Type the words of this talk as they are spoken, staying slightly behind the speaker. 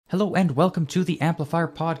Hello and welcome to the Amplifier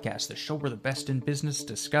Podcast, the show where the best in business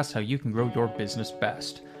discuss how you can grow your business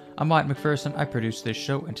best. I'm Mike McPherson, I produce this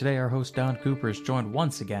show, and today our host Don Cooper is joined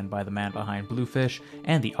once again by the man behind Bluefish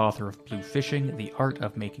and the author of Blue Fishing, The Art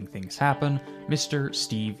of Making Things Happen, Mr.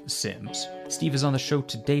 Steve Sims. Steve is on the show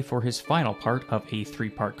today for his final part of a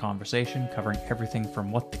three-part conversation covering everything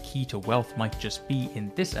from what the key to wealth might just be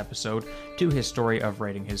in this episode to his story of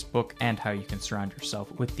writing his book and how you can surround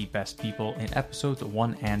yourself with the best people in episodes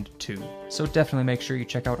 1 and 2. So definitely make sure you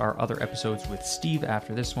check out our other episodes with Steve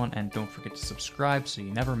after this one, and don't forget to subscribe so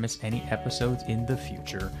you never miss any episodes in the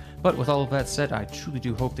future. But with all of that said, I truly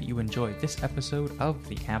do hope that you enjoyed this episode of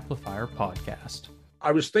the Amplifier Podcast.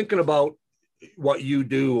 I was thinking about what you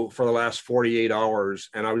do for the last 48 hours,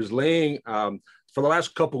 and I was laying, for the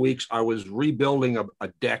last couple of weeks, I was rebuilding a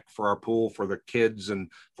deck for our pool for the kids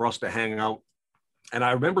and for us to hang out. And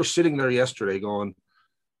I remember sitting there yesterday going,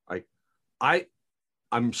 like,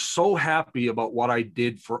 I'm so happy about what I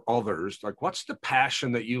did for others. Like, what's the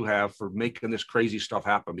passion that you have for making this crazy stuff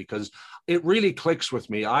happen? Because it really clicks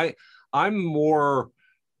with me. I'm more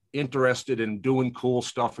interested in doing cool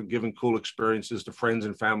stuff and giving cool experiences to friends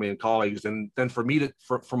and family and colleagues than for me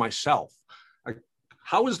for myself. Like,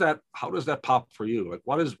 how does that pop for you? Like,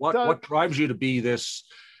 what drives you to be this,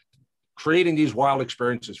 creating these wild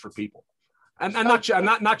experiences for people? And not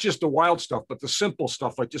just the wild stuff, but the simple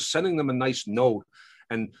stuff, like just sending them a nice note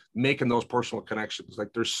and making those personal connections. Like,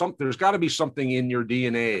 there's got to be something in your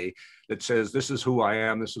DNA that says, this is who I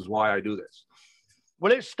am. This is why I do this.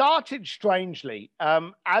 Well, it started strangely.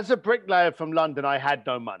 As a bricklayer from London, I had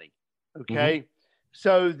no money. Okay. Mm-hmm.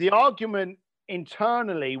 So the argument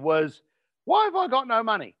internally was, why have I got no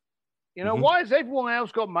money? You know, why has everyone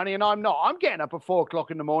else got money and I'm not? I'm getting up at 4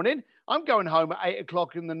 o'clock in the morning. I'm going home at 8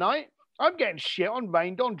 o'clock in the night. I'm getting shit on,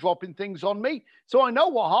 rained on, dropping things on me. So I know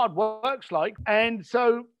what hard work's like. And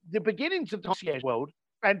so the beginnings of the concierge world,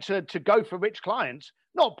 and to go for rich clients,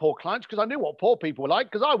 not poor clients, because I knew what poor people were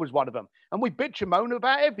like, because I was one of them. And we bitch and moan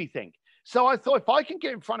about everything. So I thought, if I can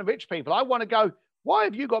get in front of rich people, I want to go, why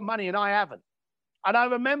have you got money and I haven't? And I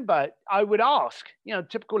remember I would ask,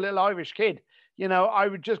 typical little Irish kid, I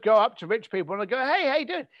would just go up to rich people and I'd go, hey,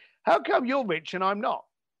 dude, how come you're rich and I'm not?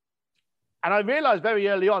 And I realized very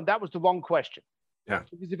early on that was the wrong question. Yeah.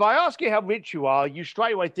 Because if I ask you how rich you are, you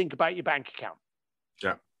straight away think about your bank account.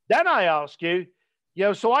 Yeah. Then I ask you,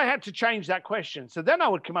 so I had to change that question. So then I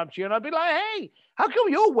would come up to you and I'd be like, hey, how come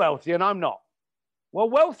you're wealthy and I'm not? Well,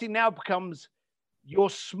 wealthy now becomes your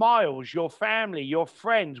smiles, your family, your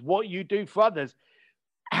friends, what you do for others.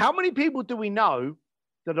 How many people do we know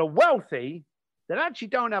that are wealthy that actually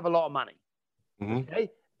don't have a lot of money? Mm-hmm. Okay?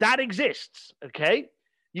 That exists, okay?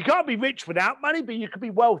 You can't be rich without money, but you can be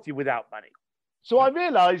wealthy without money. So I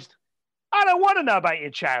realized I don't want to know about your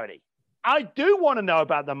charity. I do want to know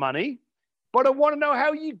about the money, but I want to know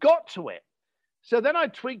how you got to it. So then I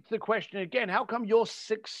tweaked the question again. How come you're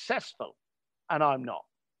successful and I'm not?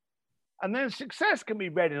 And then success can be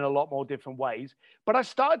read in a lot more different ways, but I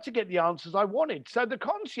started to get the answers I wanted. So the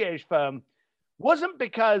concierge firm wasn't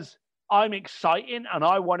because I'm exciting and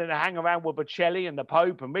I wanted to hang around with Bocelli and the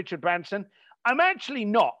Pope and Richard Branson. I'm actually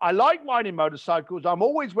not. I like riding motorcycles. I'm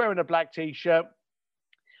always wearing a black T-shirt.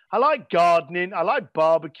 I like gardening. I like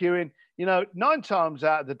barbecuing. 9 times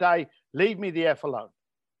out of the day, leave me the F alone.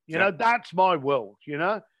 That's my world,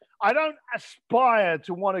 I don't aspire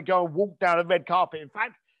to want to go and walk down a red carpet. In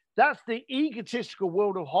fact, that's the egotistical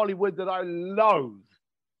world of Hollywood that I loathe.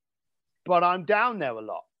 But I'm down there a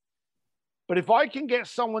lot. But if I can get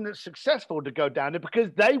someone that's successful to go down there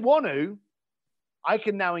because they want to, I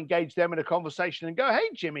can now engage them in a conversation and go, hey,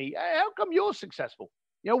 Jimmy, how come you're successful?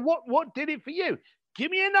 What did it for you?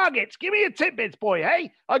 Give me your nuggets. Give me your tidbits, boy.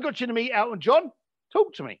 Hey, I got you to meet Elton John.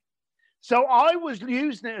 Talk to me. So I was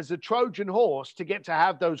using it as a Trojan horse to get to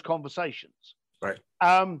have those conversations. Right.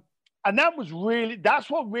 And that's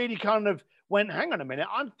what really kind of went, hang on a minute,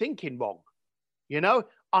 I'm thinking wrong.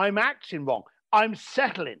 I'm acting wrong. I'm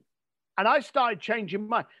settling. And I started changing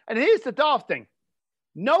my, and here's the daft thing.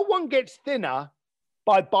 No one gets thinner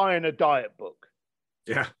by buying a diet book.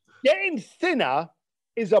 Yeah. Getting thinner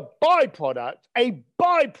is a byproduct,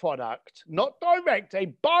 not direct,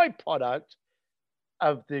 a byproduct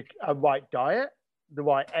of the right diet, the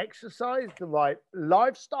right exercise, the right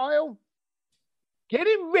lifestyle.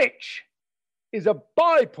 Getting rich is a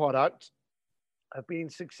byproduct of being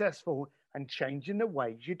successful and changing the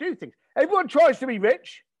ways you do things. Everyone tries to be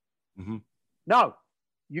rich. Mm-hmm. No,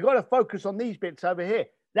 you got to focus on these bits over here.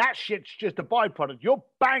 That shit's just a byproduct. Your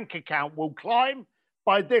bank account will climb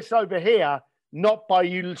by this over here, not by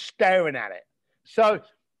you staring at it. So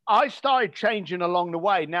I started changing along the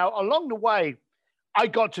way. Now, along the way, I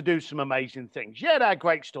got to do some amazing things. Yeah, they're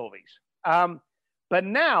great stories. But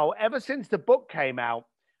now, ever since the book came out,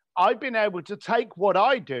 I've been able to take what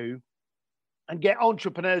I do and get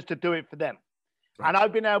entrepreneurs to do it for them. Right. And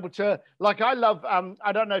I've been able to, like, I love,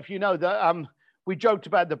 I don't know if you know that we joked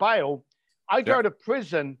about the bail. I go to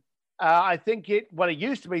prison, I think it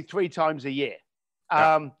used to be 3 times a year.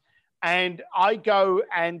 And I go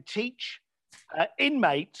and teach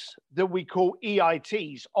inmates that we call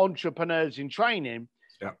EITs, entrepreneurs in training.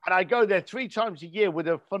 And I go there 3 times a year with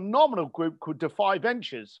a phenomenal group called Defy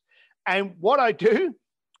Ventures. And what I do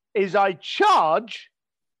is I charge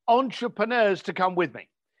entrepreneurs to come with me.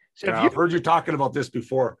 So I've heard you talking about this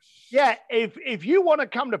before. Yeah, if you want to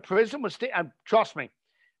come to prison, and trust me,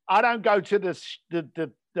 I don't go to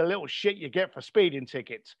the little shit you get for speeding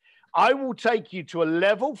tickets. I will take you to a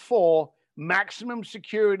level 4 maximum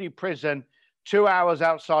security prison 2 hours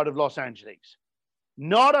outside of Los Angeles.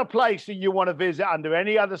 Not a place that you want to visit under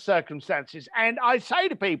any other circumstances. And I say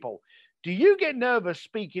to people, do you get nervous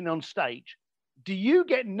speaking on stage? Do you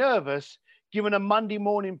get nervous giving a Monday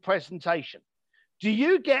morning presentation? Do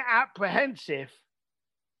you get apprehensive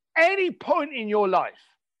any point in your life?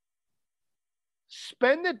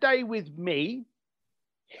 Spend the day with me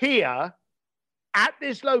here at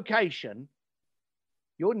this location.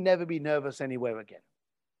 You'll never be nervous anywhere again.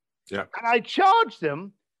 Yeah. And I charge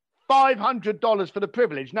them $500 for the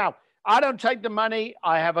privilege. Now, I don't take the money.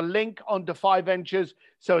 I have a link on Defy Ventures.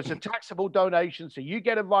 So it's a taxable donation. So you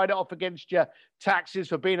get a write-off against your taxes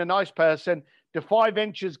for being a nice person. Defy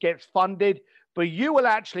Ventures gets funded. But you will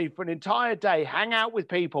actually, for an entire day, hang out with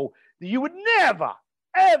people that you would never,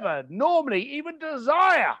 ever normally even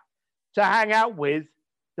desire to hang out with,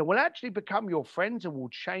 that will actually become your friends and will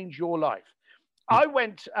change your life. I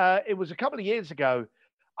went, it was a couple of years ago,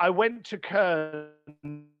 I went to Kern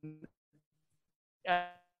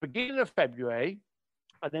beginning of February,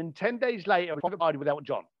 and then 10 days later, I was party with Elton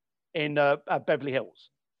John in Beverly Hills.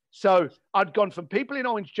 So I'd gone from people in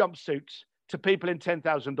orange jumpsuits to people in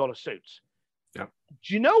 $10,000 suits. Yeah.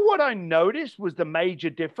 Do you know what I noticed was the major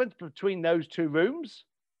difference between those 2 rooms?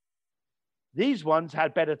 These ones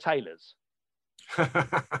had better tailors.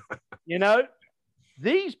 You know,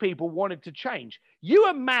 these people wanted to change. You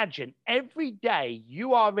imagine every day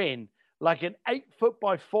you are in like an 8-foot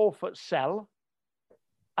by 4-foot cell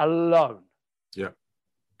alone. Yeah.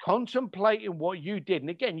 Contemplating what you did. And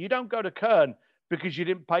again, you don't go to Kern because you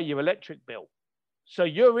didn't pay your electric bill. So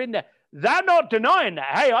you're in there. They're not denying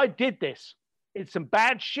that. Hey, I did this. It's some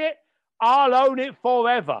bad shit. I'll own it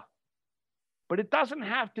forever. But it doesn't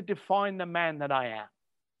have to define the man that I am.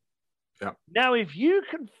 Yeah. Now, if you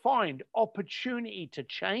can find opportunity to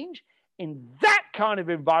change in that kind of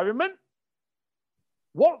environment,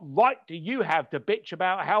 what right do you have to bitch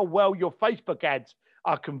about how well your Facebook ads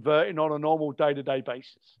are converting on a normal day-to-day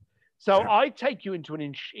basis? So I take you into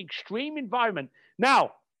an extreme environment.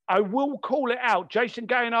 Now, I will call it out. Jason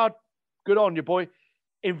Gaynard, good on you, boy,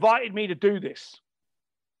 invited me to do this.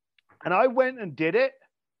 And I went and did it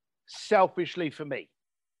selfishly for me.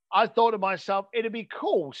 I thought to myself, it'd be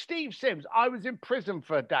cool. Steve Sims, I was in prison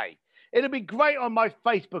for a day. It'd be great on my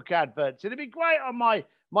Facebook adverts. It'd be great on my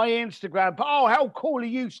Instagram. But, oh, how cool are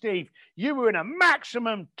you, Steve? You were in a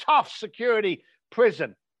maximum tough security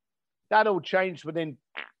prison. That all changed within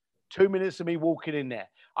 2 minutes of me walking in there.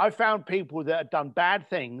 I found people that had done bad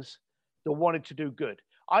things that wanted to do good.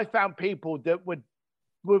 I found people that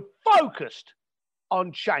were focused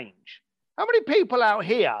on change. How many people out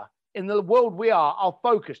here in the world we are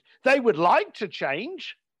focused? They would like to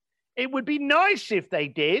change. It would be nice if they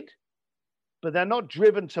did, but they're not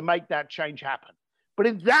driven to make that change happen. But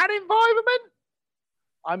in that environment,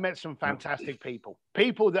 I met some fantastic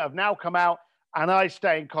people that have now come out and I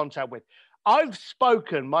stay in contact with. I've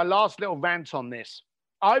spoken, my last little rant on this,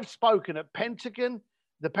 I've spoken at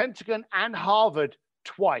the Pentagon and Harvard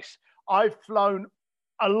twice. I've flown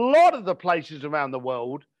a lot of the places around the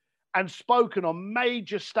world and spoken on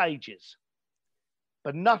major stages.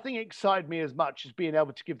 But nothing excited me as much as being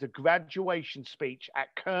able to give the graduation speech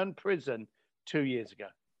at Kern Prison 2 years ago.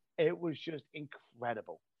 It was just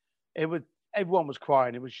incredible. Everyone was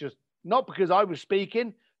crying. It was just not because I was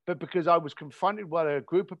speaking, but because I was confronted with a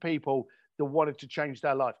group of people that wanted to change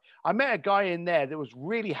their life. I met a guy in there that was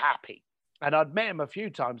really happy, and I'd met him a few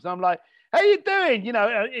times. And I'm like, how you doing? You know,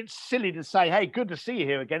 it's silly to say, hey, good to see you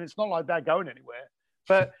here again. It's not like they're going anywhere.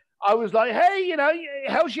 But I was like, hey, you know,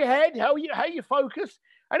 how's your head? How you focused?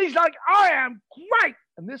 And he's like, I am great.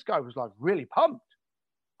 And this guy was like really pumped.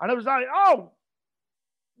 And I was like, oh,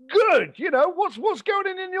 good. You know, what's going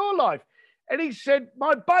on in your life? And he said,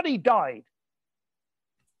 my buddy died.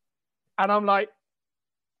 And I'm like,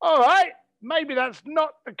 all right, maybe that's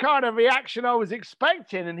not the kind of reaction I was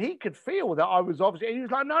expecting. And he could feel that I was obviously, he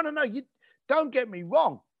was like, no, you don't get me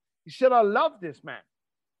wrong. He said, I love this man.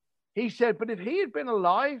 He said, but if he had been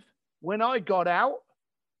alive when I got out,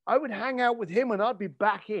 I would hang out with him and I'd be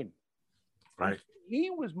back in. Right. He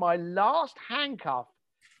was my last handcuff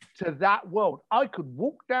to that world. I could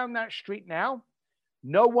walk down that street now.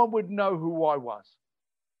 No one would know who I was.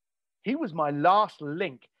 He was my last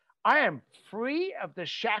link. I am free of the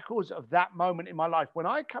shackles of that moment in my life. When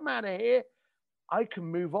I come out of here, I can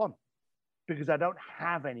move on because I don't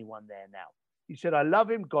have anyone there now. He said, I love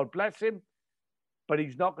him. God bless him. But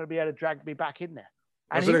he's not going to be able to drag me back in there.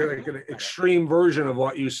 And that's like an extreme version of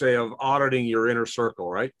what you say of auditing your inner circle,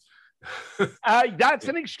 right? That's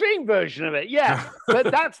an extreme version of it, yeah.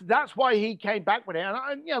 But that's why he came back with it.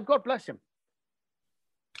 And God bless him.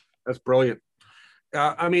 That's brilliant.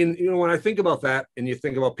 I mean, when I think about that and you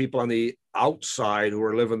think about people on the outside who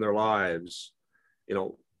are living their lives,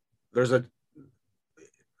 there's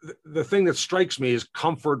the thing that strikes me is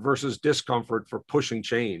comfort versus discomfort for pushing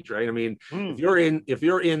change, right? I mean, if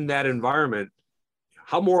you're in that environment,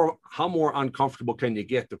 how more uncomfortable can you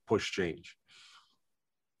get to push change?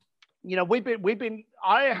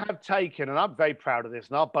 I have taken, and I'm very proud of this,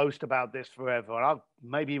 and I'll boast about this forever, and I'll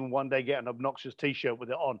maybe even one day get an obnoxious t-shirt with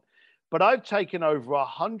it on. But I've taken over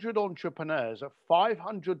 100 entrepreneurs at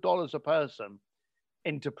 $500 a person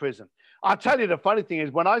into prison. I'll tell you, the funny thing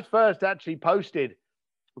is when I first actually posted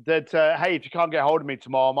that, hey, if you can't get hold of me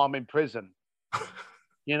tomorrow, I'm in prison.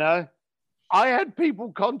 I had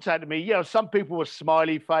people contacting me. Some people were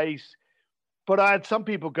smiley face, but I had some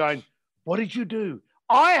people going, what did you do?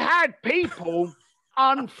 I had people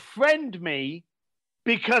unfriend me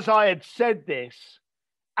because I had said this.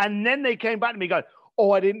 And then they came back to me going,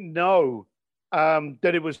 oh, I didn't know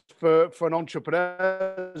that it was for an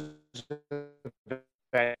entrepreneur.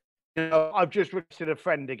 I've just requested a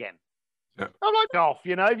friend again. Yeah. I'm like, off,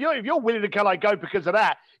 if you're willing to go because of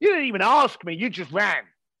that, you didn't even ask me, you just ran,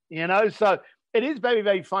 So it is very,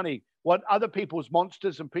 very funny what other people's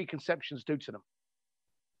monsters and preconceptions do to them.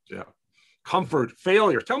 Yeah. Comfort,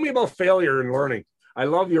 failure. Tell me about failure and learning. I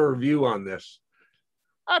love your view on this.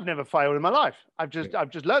 I've never failed in my life. I've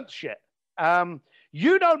just learned shit.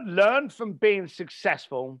 You don't learn from being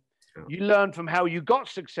successful. Yeah. You learn from how you got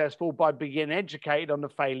successful by being educated on the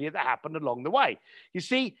failure that happened along the way. You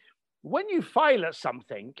see, when you fail at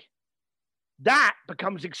something, that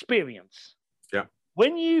becomes experience. Yeah.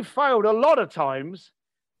 When you failed a lot of times,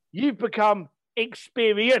 you've become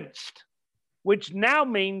experienced, which now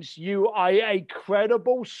means you are a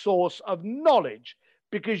credible source of knowledge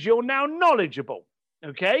because you're now knowledgeable.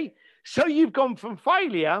 Okay. So you've gone from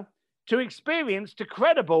failure to experience to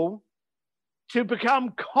credible to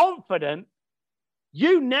become confident.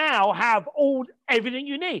 You now have everything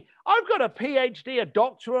you need. I've got a PhD, a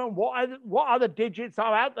doctorate, and what other digits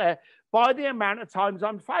are out there by the amount of times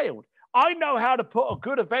I'm failed. I know how to put a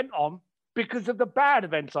good event on because of the bad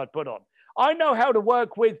events I put on. I know how to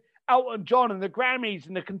work with Elton John and the Grammys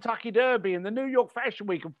and the Kentucky Derby and the New York Fashion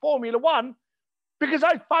Week and Formula One because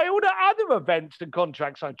I failed at other events and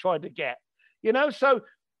contracts I tried to get. So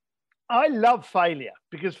I love failure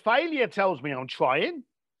because failure tells me I'm trying.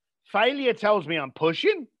 Failure tells me I'm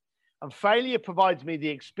pushing, and failure provides me the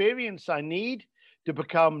experience I need to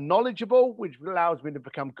become knowledgeable, which allows me to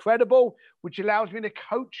become credible, which allows me to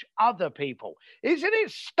coach other people. Isn't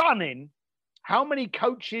it stunning how many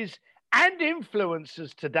coaches and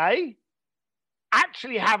influencers today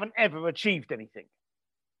actually haven't ever achieved anything?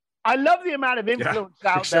 I love the amount of influence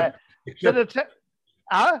out there. It's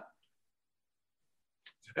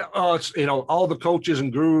all the coaches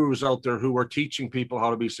and gurus out there who are teaching people how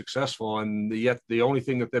to be successful, and yet the only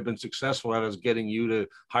thing that they've been successful at is getting you to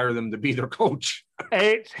hire them to be their coach.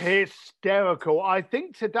 It's hysterical. I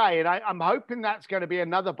think today, and I'm hoping that's going to be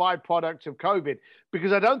another byproduct of COVID,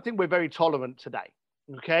 because I don't think we're very tolerant today.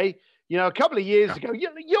 Okay, a couple of years ago,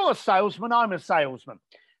 you're a salesman, I'm a salesman.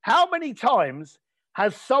 How many times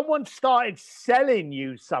has someone started selling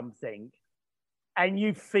you something, and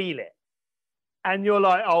you feel it? And you're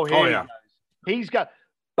like, he goes. He's got.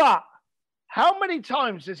 But how many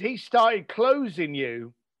times has he started closing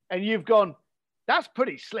you and you've gone, that's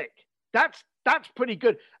pretty slick. That's pretty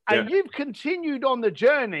good. And you've continued on the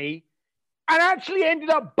journey and actually ended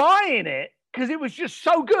up buying it because it was just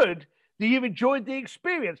so good that you've enjoyed the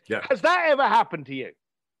experience. Yeah. Has that ever happened to you?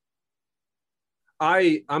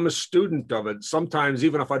 I'm a student of it. Sometimes,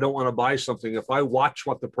 even if I don't want to buy something, if I watch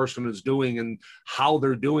what the person is doing and how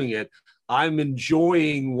they're doing it, I'm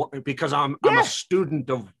enjoying because I'm a student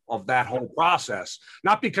of that whole process.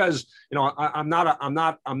 Not because I'm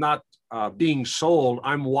not being sold,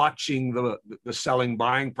 I'm watching the selling,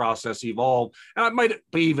 buying process evolve. And it might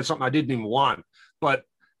be even something I didn't even want. But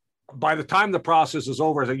by the time the process is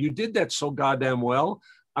over, I say, you did that so goddamn well.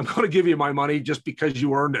 I'm going to give you my money just because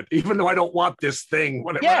you earned it, even though I don't want this thing,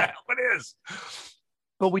 whatever the hell it is.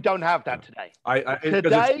 But we don't have that today.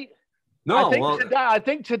 Today, I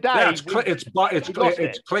think today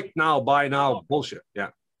it's click now, buy now bullshit. Yeah.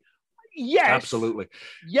 Yes. Absolutely.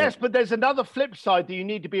 Yes, but there's another flip side that you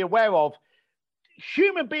need to be aware of.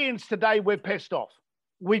 Human beings today, we're pissed off.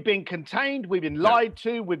 We've been contained, we've been lied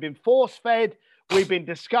to, we've been force-fed, we've been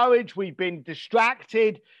discouraged, we've been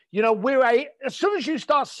distracted. You know, as soon as you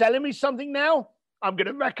start selling me something now, I'm going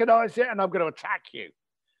to recognize it and I'm going to attack you.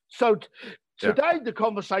 So today the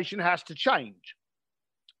conversation has to change.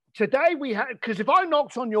 Today because if I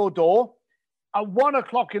knocked on your door at 1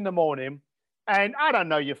 o'clock in the morning, and I don't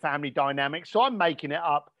know your family dynamics, so I'm making it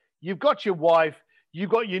up. You've got your wife,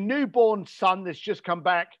 you've got your newborn son that's just come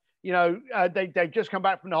back. You know, they've just come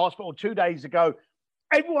back from the hospital 2 days ago.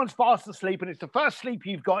 Everyone's fast asleep, and it's the first sleep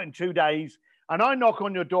you've got in 2 days. And I knock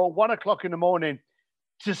on your door 1 o'clock in the morning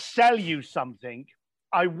to sell you something.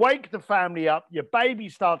 I wake the family up. Your baby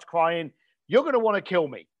starts crying. You're going to want to kill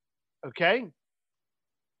me, okay?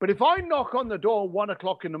 But if I knock on the door 1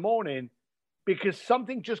 o'clock in the morning because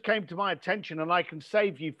something just came to my attention and I can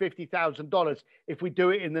save you $50,000 if we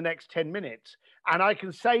do it in the next 10 minutes, and I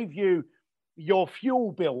can save you your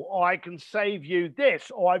fuel bill, or I can save you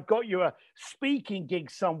this, or I've got you a speaking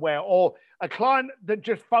gig somewhere, or a client that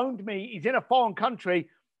just phoned me, he's in a foreign country,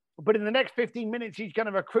 but in the next 15 minutes, he's going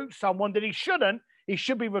to recruit someone that he shouldn't. He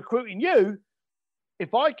should be recruiting you.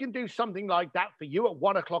 If I can do something like that for you at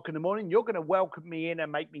 1 o'clock in the morning, you're going to welcome me in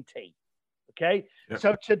and make me tea. Okay. Yep.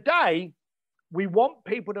 So today we want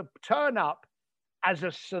people to turn up as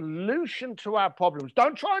a solution to our problems.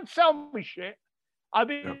 Don't try and sell me shit. I've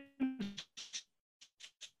been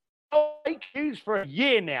accused for a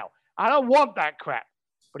year now. I don't want that crap.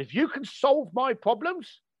 But if you can solve my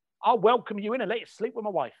problems, I'll welcome you in and let you sleep with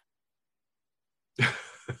my wife.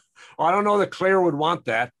 Well, I don't know that Claire would want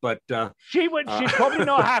that, but she's probably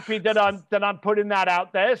not happy that I'm putting that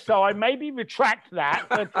out there. So I maybe retract that.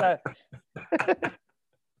 But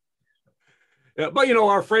yeah, but you know,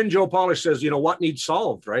 our friend Joe Polish says, you know, what needs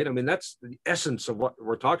solved, right? I mean, that's the essence of what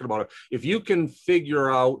we're talking about. If you can figure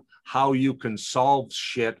out how you can solve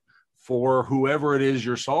shit for whoever it is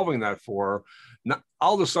you're solving that for, not,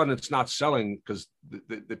 all of a sudden it's not selling, because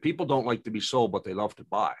the people don't like to be sold, but they love to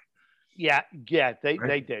buy. Yeah,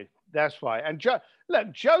 they do. That's right. And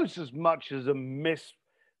Joe's as much as a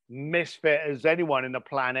misfit as anyone in the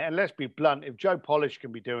planet. And let's be blunt, if Joe Polish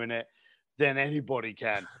can be doing it, then anybody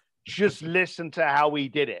can. Just listen to how he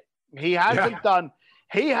did it. He hasn't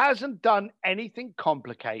done anything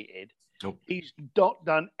complicated. Nope. He's not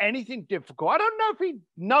done anything difficult. I don't know if he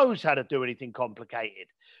knows how to do anything complicated,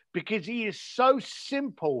 because he is so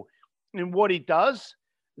simple in what he does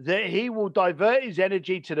that he will divert his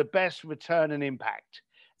energy to the best return and impact.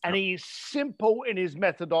 And he's simple in his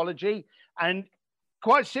methodology. And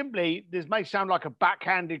quite simply, this may sound like a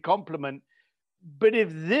backhanded compliment, but if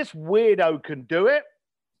this weirdo can do it,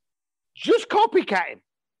 just copycat him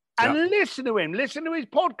and listen to him, listen to his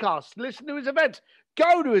podcasts, listen to his events,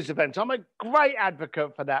 go to his events. I'm a great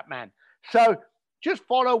advocate for that man. So just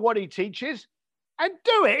follow what he teaches and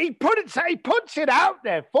do it. He puts it out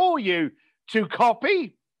there for you to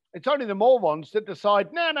copy. It's only the morons that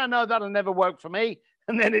decide, no, that'll never work for me.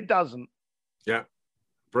 And then it doesn't. Yeah.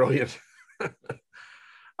 Brilliant.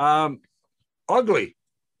 Ugly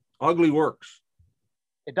works.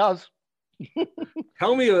 It does.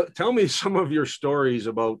 Tell me some of your stories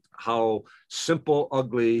about how Simple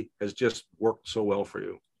Ugly has just worked so well for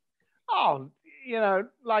you. Oh, you know,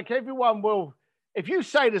 like everyone will, if you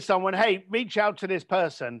say to someone, hey, reach out to this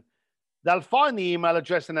person, they'll find the email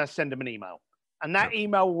address and they'll send them an email. And that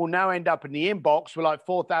email will now end up in the inbox with like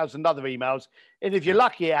 4,000 other emails. And if you're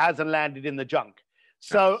lucky, it hasn't landed in the junk.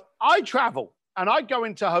 So I travel and I go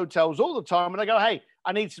into hotels all the time and I go, hey,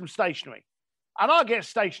 I need some stationery. And I get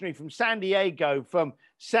stationery from San Diego, from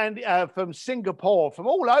Singapore, from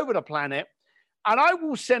all over the planet. And I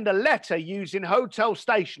will send a letter using hotel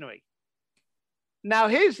stationery. Now,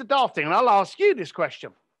 here's the daft thing, and I'll ask you this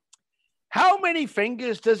question. How many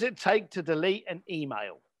fingers does it take to delete an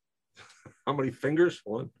email? How many fingers?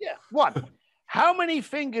 One. Yeah, one. How many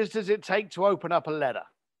fingers does it take to open up a letter?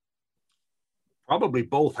 Probably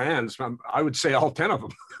both hands. I would say all 10 of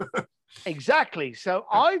them. Exactly. So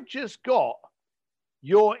I've just got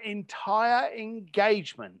your entire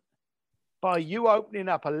engagement by you opening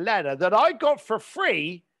up a letter that I got for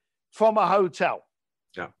free from a hotel.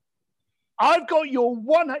 Yeah. I've got your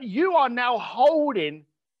one. You are now holding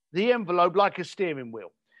the envelope like a steering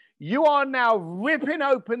wheel. You are now ripping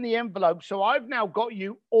open the envelope. So I've now got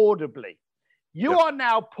you audibly. You are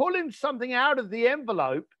now pulling something out of the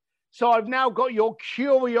envelope. So I've now got your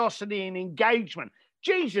curiosity and engagement.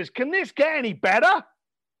 Jesus, can this get any better?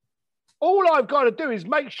 All I've got to do is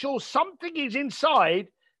make sure something is inside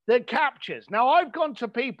that captures. Now, I've gone to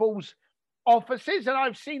people's offices and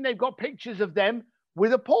I've seen they've got pictures of them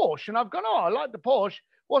with a Porsche. And I've gone, oh, I like the Porsche.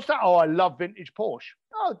 What's that? Oh, I love vintage Porsche.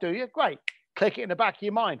 Oh, do you? Great. Click it in the back of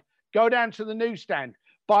your mind. Go down to the newsstand.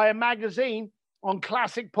 Buy a magazine on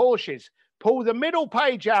classic Porsches. Pull the middle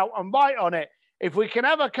page out and write on it, if we can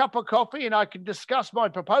have a cup of coffee and I can discuss my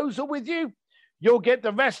proposal with you, you'll get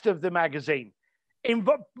the rest of the magazine.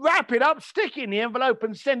 Wrap it up, stick it in the envelope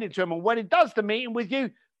and send it to him. And when he does the meeting with you,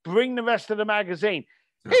 bring the rest of the magazine.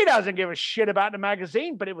 He doesn't give a shit about the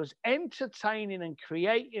magazine, but it was entertaining and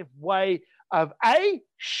creative way of A,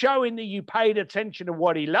 showing that you paid attention to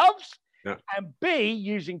what he loves, and B,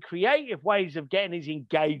 using creative ways of getting his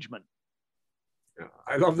engagement.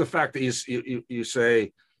 I love the fact that you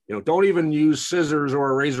say, don't even use scissors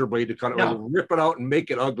or a razor blade to cut it. No. Rip it out and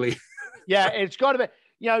make it ugly. Yeah, it's got to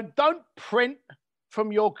be, don't print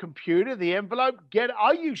from your computer the envelope.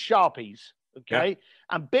 I use Sharpies, okay? Yeah.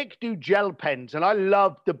 And Bic do gel pens, and I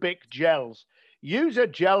love the Bic gels. Use a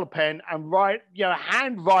gel pen and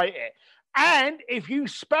hand write it. And if you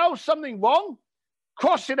spell something wrong,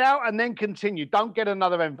 cross it out and then continue. Don't get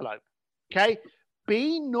another envelope, okay?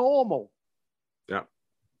 Be normal. Yeah,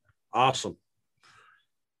 awesome.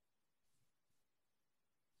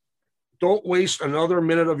 Don't waste another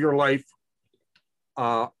minute of your life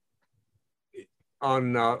on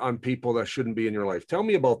people that shouldn't be in your life. Tell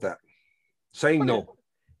me about that. Saying no.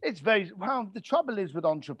 It's the trouble is with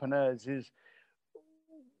entrepreneurs is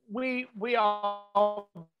we are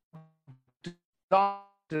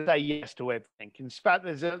to say yes to everything. In fact,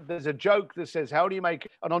 there's a joke that says, how do you make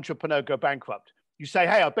an entrepreneur go bankrupt? You say,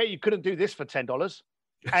 hey, I bet you couldn't do this for $10.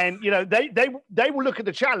 And, they will look at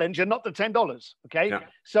the challenge and not the $10. Okay. Yeah.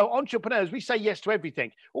 So entrepreneurs, we say yes to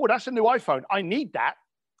everything. Oh, that's a new iPhone. I need that.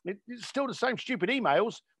 It's still the same stupid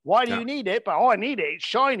emails. Why do you need it? But, I need it. It's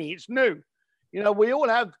shiny. It's new. We all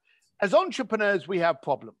have, as entrepreneurs, we have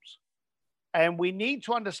problems. And we need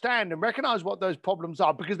to understand and recognize what those problems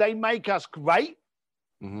are because they make us great.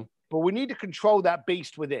 Mm-hmm. But we need to control that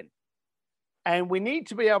beast within. And we need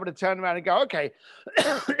to be able to turn around and go, okay,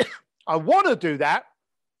 I want to do that,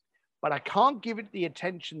 but I can't give it the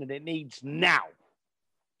attention that it needs now.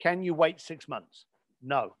 Can you wait 6 months?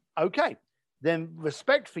 No. Okay. Then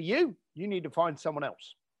respect for you, you need to find someone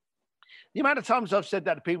else. The amount of times I've said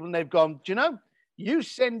that to people and they've gone, do you know, you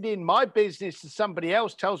send in my business to somebody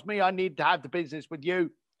else, tells me I need to have the business with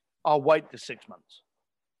you. I'll wait the 6 months.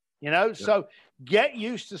 So get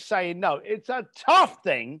used to saying no. It's a tough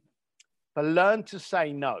thing, but learn to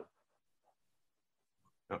say no.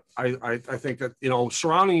 I think that,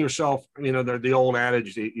 surrounding yourself, the old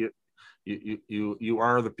adage, you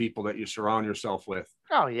are the people that you surround yourself with.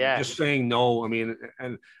 Oh, yeah. Just saying no.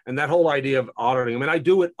 And that whole idea of auditing, I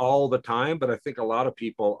do it all the time, but I think a lot of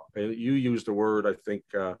people, you use the word, I think,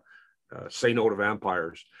 say no to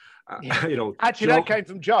vampires. Actually, that came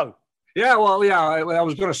from Joe. Yeah, well, yeah, I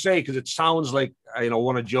was going to say, because it sounds like,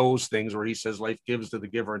 one of Joe's things where he says life gives to the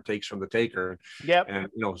giver and takes from the taker. Yep. And,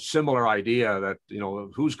 similar idea that,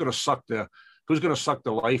 who's going to suck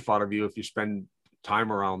the life out of you if you spend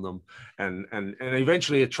time around them. And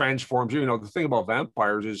eventually it transforms you. The thing about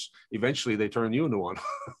vampires is eventually they turn you into one.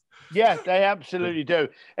 Yeah, they absolutely do.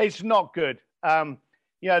 It's not good.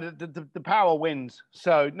 The power wins.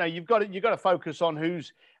 So no, you've got to focus on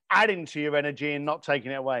who's adding to your energy and not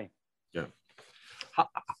taking it away. Yeah.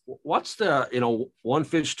 What's the one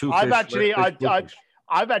fish, two fish? I've actually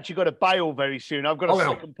got to bail very soon. I've got a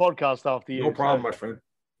second podcast after you. No problem, my friend.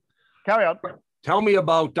 Carry on. Tell me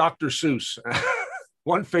about Dr. Seuss.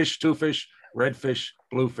 One fish, two fish, red fish,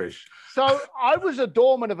 blue fish. So I was a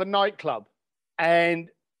doorman of a nightclub, and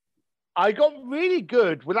I got really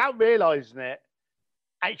good without realizing it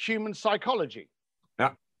at human psychology.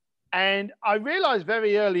 Yeah. And I realized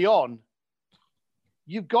very early on,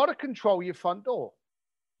 you've got to control your front door.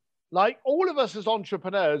 Like all of us as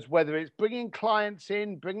entrepreneurs, whether it's bringing clients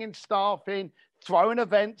in, bringing staff in, throwing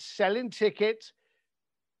events, selling tickets,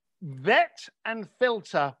 vet and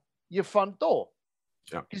filter your front door.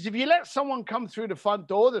 Yeah. Because if you let someone come through the front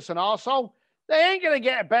door that's an arsehole, they ain't going to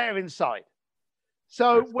get better inside.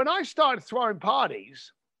 So when I started throwing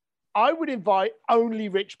parties, I would invite only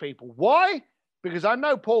rich people. Why? Because I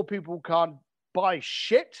know poor people can't buy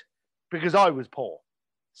shit because I was poor.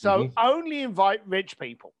 So only invite rich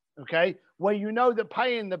people. okay, where you know that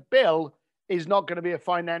paying the bill is not going to be a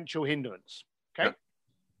financial hindrance, okay? Yeah.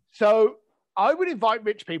 So I would invite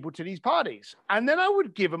rich people to these parties, and then I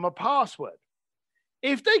would give them a password.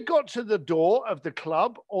 If they got to the door of the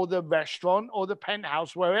club or the restaurant or the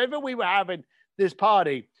penthouse, wherever we were having this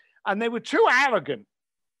party, and they were too arrogant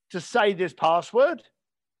to say this password,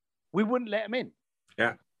 we wouldn't let them in.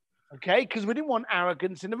 Yeah. Okay, because we didn't want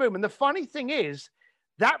arrogance in the room. And the funny thing is,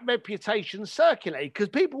 that reputation circulated because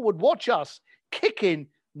people would watch us kicking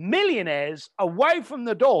millionaires away from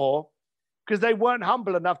the door because they weren't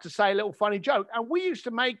humble enough to say a little funny joke. And we used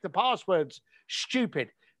to make the passwords stupid.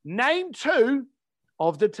 Name 2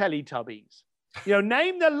 of the Teletubbies. You know,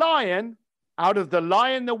 name the lion out of The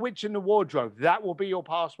Lion, the Witch, and the Wardrobe. That will be your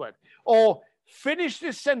password. Or finish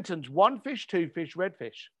this sentence: 1 fish, 2 fish, red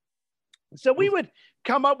fish. So we would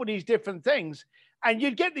come up with these different things, and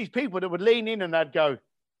you'd get these people that would lean in and they'd go,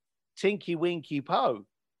 Tinky Winky Poe.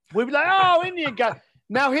 We'd be like, oh, in you go.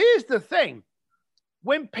 Now, here's the thing.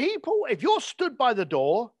 When people, if you're stood by the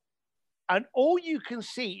door and all you can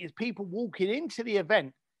see is people walking into the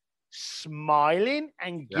event, smiling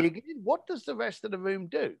and giggling, what does the rest of the room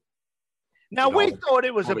do? Now, we thought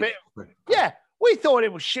it was a bit, we thought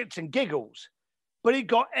it was shits and giggles, but it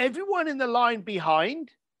got everyone in the line behind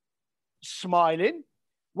smiling.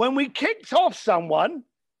 When we kicked off someone,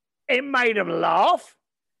 it made them laugh.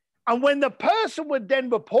 And when the person would then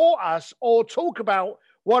report us or talk about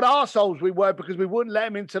what arseholes we were because we wouldn't let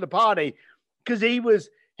him into the party because he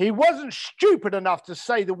wasn't stupid enough to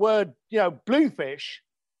say the word, bluefish,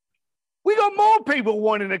 we got more people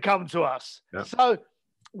wanting to come to us. Yeah. So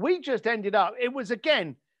we just ended up, it was,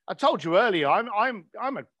 again, I told you earlier, I'm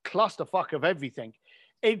a clusterfuck of everything.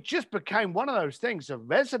 It just became one of those things that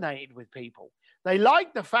resonated with people. They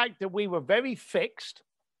liked the fact that we were very fixed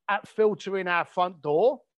at filtering our front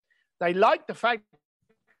door. They liked the fact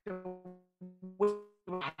that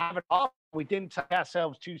we didn't take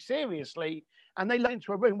ourselves too seriously. And they let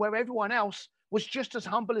into a room where everyone else was just as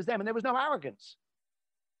humble as them and there was no arrogance.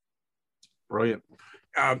 Brilliant.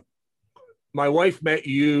 My wife met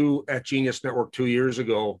you at Genius Network 2 years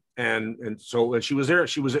ago, and so she was there.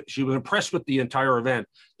 She was impressed with the entire event.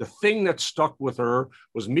 The thing that stuck with her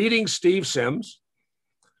was meeting Steve Sims,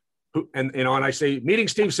 and I say meeting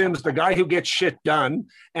Steve Sims, the guy who gets shit done,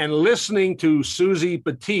 and listening to Susie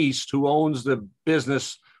Batiste, who owns the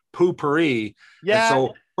business Poo-Pourri. Yeah. And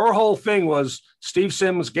so her whole thing was Steve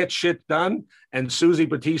Sims gets shit done, and Susie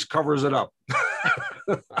Batiste covers it up.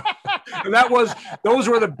 And those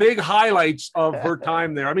were the big highlights of her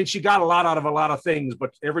time there. I mean, she got a lot out of a lot of things,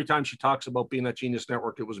 but every time she talks about being at Genius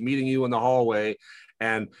Network, it was meeting you in the hallway.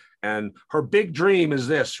 And her big dream is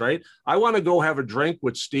this, right? I want to go have a drink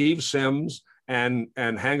with Steve Sims and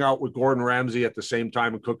hang out with Gordon Ramsay at the same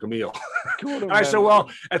time and cook a meal. And I said, well,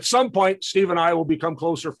 at some point, Steve and I will become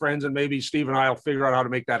closer friends, and maybe Steve and I will figure out how to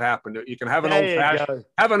make that happen. You can have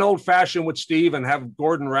an old fashioned with Steve and have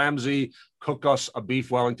Gordon Ramsay cook us a beef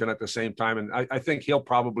Wellington at the same time. And I think he'll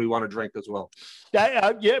probably want to drink as well.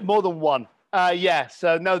 Yeah, more than one.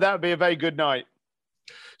 So no, that would be a very good night.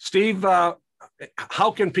 Steve,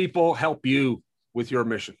 how can people help you with your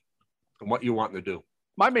mission and what you want to do?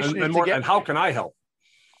 My mission and how can I help?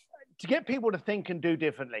 To get people to think and do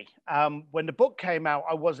differently. When the book came out,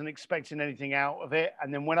 I wasn't expecting anything out of it.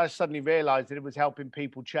 And then when I suddenly realized that it was helping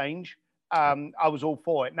people change, I was all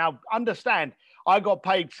for it. Now, understand, I got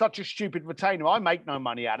paid such a stupid retainer. I make no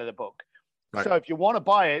money out of the book. Right. So if you want to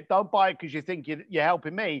buy it, don't buy it because you think you're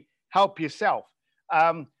helping me. Help yourself.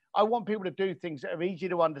 I want people to do things that are easy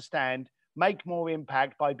to understand, make more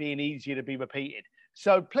impact by being easier to be repeated.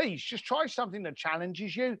 So please just try something that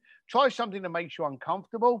challenges you. Try something that makes you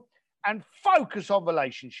uncomfortable and focus on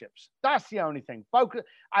relationships. That's the only thing. Focus.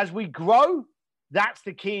 As we grow, that's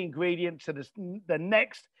the key ingredient to the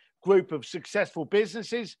next group of successful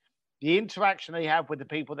businesses, the interaction they have with the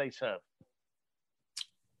people they serve.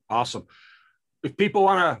 Awesome. If people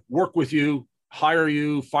want to work with you, hire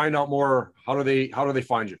you, find out more, how do they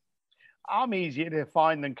find you? I'm easier to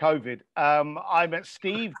find than COVID. I'm at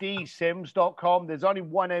steveDsims.com. There's only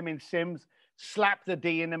one M in Sims. Slap the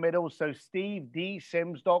D in the middle. So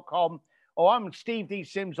steveDsims.com. Or I'm Steve D.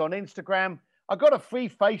 Sims on Instagram. I got a free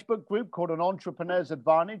Facebook group called An Entrepreneur's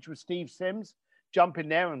Advantage with Steve Sims. Jump in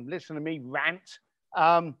there and listen to me rant.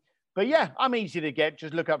 But yeah, I'm easy to get.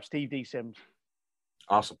 Just look up Steve D. Sims.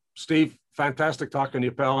 Awesome. Steve, fantastic talking to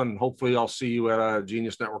you, pal. And hopefully I'll see you at a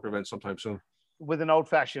Genius Network event sometime soon. With an old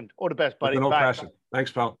fashioned. All the best, buddy. With an old fashioned.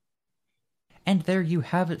 Thanks, pal. And there you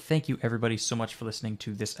have it. Thank you, everybody, so much for listening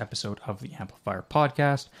to this episode of the Amplifier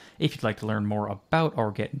Podcast. If you'd like to learn more about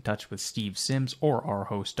or get in touch with Steve Sims or our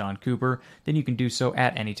host, Don Cooper, then you can do so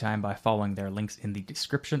at any time by following their links in the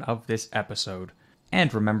description of this episode.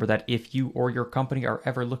 And remember that if you or your company are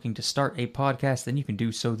ever looking to start a podcast, then you can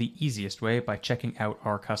do so the easiest way by checking out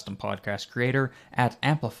our custom podcast creator at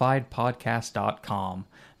amplifiedpodcast.com.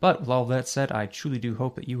 But with all that said, I truly do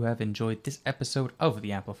hope that you have enjoyed this episode of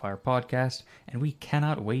the Amplifier Podcast, and we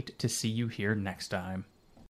cannot wait to see you here next time.